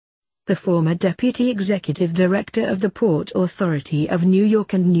the former deputy executive director of the Port Authority of New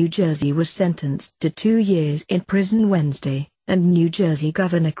York and New Jersey, was sentenced to 2 years in prison Wednesday, and New Jersey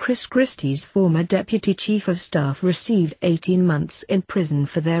Governor Christie's former deputy chief of staff received 18 months in prison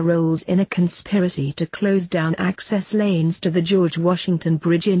for their roles in a conspiracy to close down access lanes to the George Washington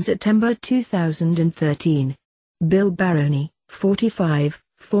Bridge in September 2013. Bill Baroni, 45,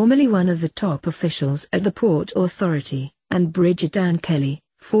 formerly one of the top officials at the Port Authority, and Bridgegate Kelly,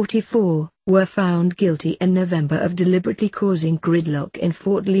 44, were found guilty in November of deliberately causing gridlock in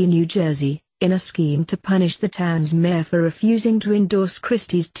Fort Lee, New Jersey, in a scheme to punish the town's mayor for refusing to endorse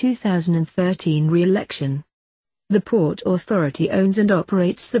Christie's 2013 re-election. The Port Authority owns and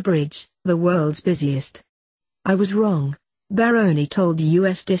operates the bridge, the world's busiest. "I was wrong," Baroni told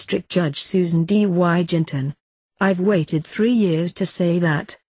U.S. District Judge Susan D. Wigington. "I've waited 3 years to say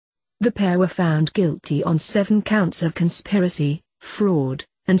that." The pair were found guilty on 7 counts of conspiracy, fraud,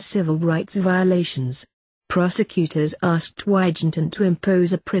 and civil rights violations. Prosecutors asked Wigington to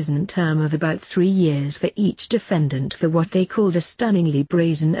impose a prison term of about 3 years for each defendant for what they called a stunningly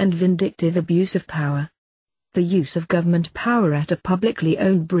brazen and vindictive abuse of power. The use of government power at a publicly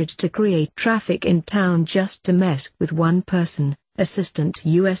owned bridge to create traffic in town just to mess with one person, Assistant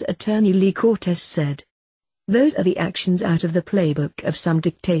U.S. Attorney Lee Cortez said. "Those are the actions out of the playbook of some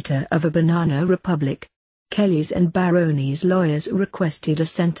dictator of a banana republic." Kelly's and Baroni's lawyers requested a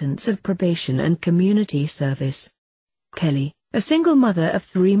sentence of probation and community service. Kelly, a single mother of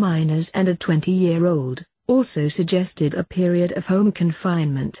 3 minors and a 20-year-old, also suggested a period of home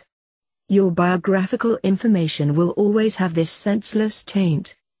confinement. "Your biographical information will always have this senseless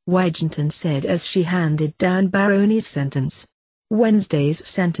taint," Wigington said as she handed down Baroni's sentence. Wednesday's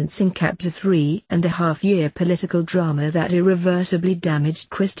sentencing capped a 3.5-year political drama that irreversibly damaged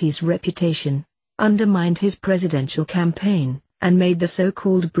Christie's reputation, undermined his presidential campaign, and made the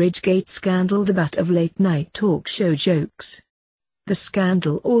so-called Bridgegate scandal the butt of late-night talk show jokes. The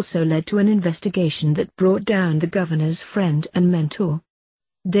scandal also led to an investigation that brought down the governor's friend and mentor.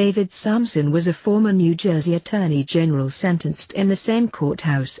 David Sampson was a former New Jersey Attorney General sentenced in the same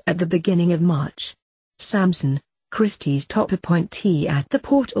courthouse at the beginning of March. Sampson, Christie's top appointee at the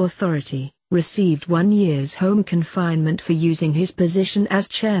Port Authority, received 1 year's home confinement for using his position as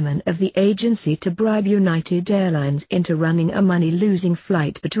chairman of the agency to bribe United Airlines into running a money-losing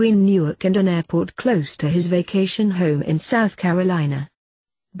flight between Newark and an airport close to his vacation home in South Carolina.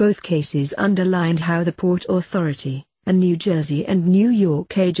 Both cases underlined how the Port Authority, a New Jersey and New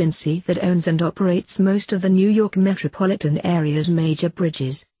York agency that owns and operates most of the New York metropolitan area's major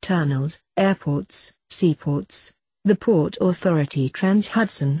bridges, tunnels, airports, seaports, the Port Authority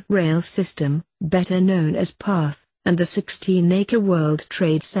Trans-Hudson Rail System, better known as PATH, and the 16-acre World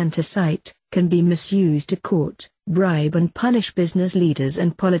Trade Center site, can be misused to court, bribe and punish business leaders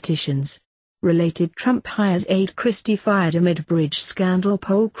and politicians. Related Trump hires aide Christie fired amid bridge scandal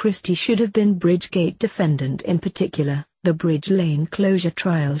poll. Christie should have been Bridgegate defendant in particular. The bridge lane closure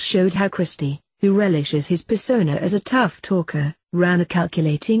trial showed how Christie, who relishes his persona as a tough talker, ran a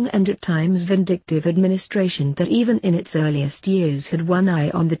calculating and at times vindictive administration that even in its earliest years had one eye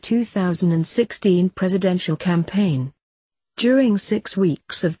on the 2016 presidential campaign. During 6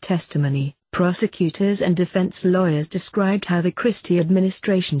 weeks of testimony, prosecutors and defense lawyers described how the Christie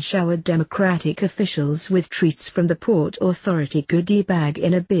administration showered Democratic officials with treats from the Port Authority goodie bag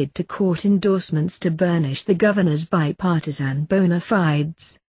in a bid to court endorsements to burnish the governor's bipartisan bona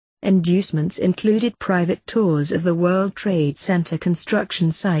fides. Inducements included private tours of the World Trade Center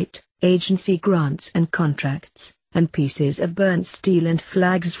construction site, agency grants and contracts, and pieces of burnt steel and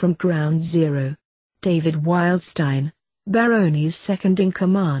flags from Ground Zero. David Wildstein, Baroni's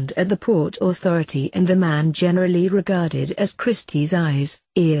second-in-command at the Port Authority and the man generally regarded as Christie's eyes,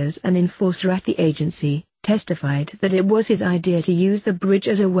 ears and enforcer at the agency, testified that it was his idea to use the bridge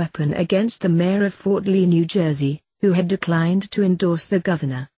as a weapon against the mayor of Fort Lee, New Jersey, who had declined to endorse the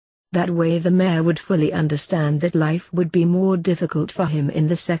governor. That way the mayor would fully understand that life would be more difficult for him in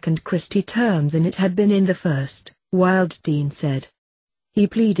the second Christie term than it had been in the first, Wildstein said. He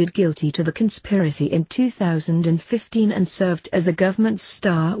pleaded guilty to the conspiracy in 2015 and served as the government's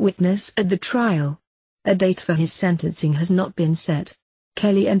star witness at the trial. A date for his sentencing has not been set.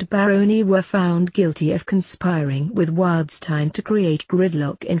 Kelly and Baroni were found guilty of conspiring with Wildstein to create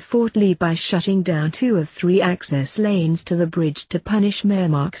gridlock in Fort Lee by shutting down 2 of 3 access lanes to the bridge to punish Mayor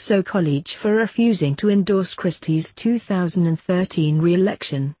Mark Sokolich for refusing to endorse Christie's 2013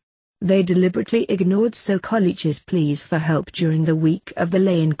 re-election. They deliberately ignored Sokolich's pleas for help during the week of the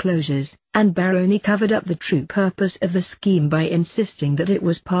lane closures, and Baroni covered up the true purpose of the scheme by insisting that it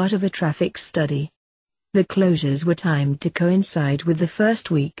was part of a traffic study. The closures were timed to coincide with the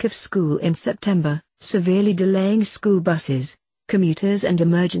first week of school in September, severely delaying school buses, commuters and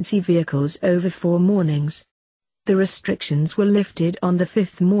emergency vehicles over 4 mornings. The restrictions were lifted on the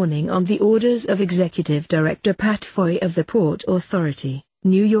 5th morning on the orders of Executive Director Pat Foy of the Port Authority,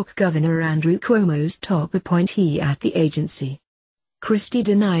 New York Governor Andrew Cuomo's top appointee at the agency. Christie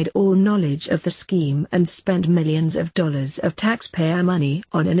denied all knowledge of the scheme and spent millions of dollars of taxpayer money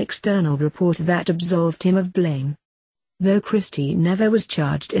on an external report that absolved him of blame. Though Christie never was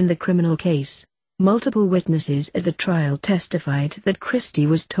charged in the criminal case, multiple witnesses at the trial testified that Christie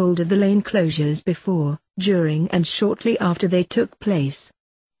was told of the lane closures before, during and shortly after they took place.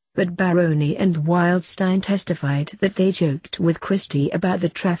 But Baroni and Wildstein testified that they joked with Christie about the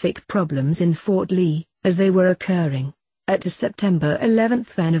traffic problems in Fort Lee, as they were occurring at a September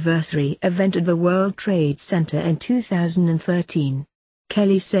 11th anniversary event at the World Trade Center in 2013.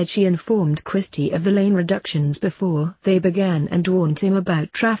 Kelly said she informed Christie of the lane reductions before they began and warned him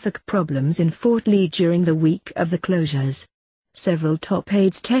about traffic problems in Fort Lee during the week of the closures. Several top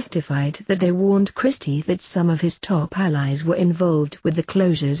aides testified that they warned Christie that some of his top allies were involved with the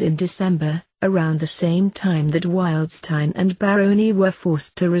closures in December, around the same time that Wildstein and Baroni were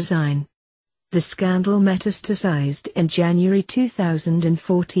forced to resign. The scandal metastasized in January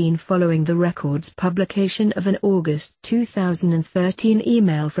 2014 following the Record's publication of an August 2013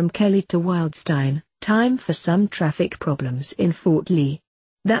 email from Kelly to Wildstein, "Time for some traffic problems in Fort Lee."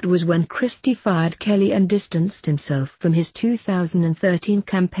 That was when Christie fired Kelly and distanced himself from his 2013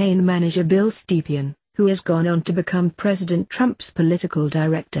 campaign manager Bill Stepien, who has gone on to become President Trump's political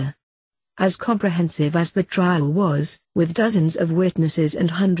director. As comprehensive as the trial was, with dozens of witnesses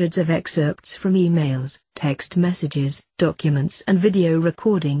and hundreds of excerpts from emails, text messages, documents and video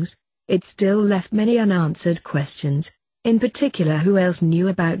recordings, it still left many unanswered questions, in particular who else knew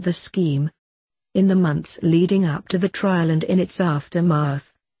about the scheme. In the months leading up to the trial and in its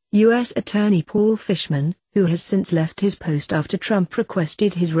aftermath, U.S. Attorney Paul Fishman, who has since left his post after Trump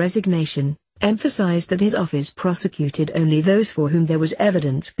requested his resignation, emphasized that his office prosecuted only those for whom there was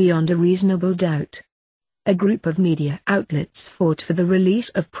evidence beyond a reasonable doubt. A group of media outlets fought for the release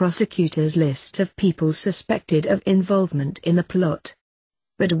of prosecutors' list of people suspected of involvement in the plot.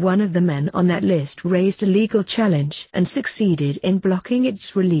 But one of the men on that list raised a legal challenge and succeeded in blocking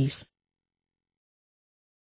its release.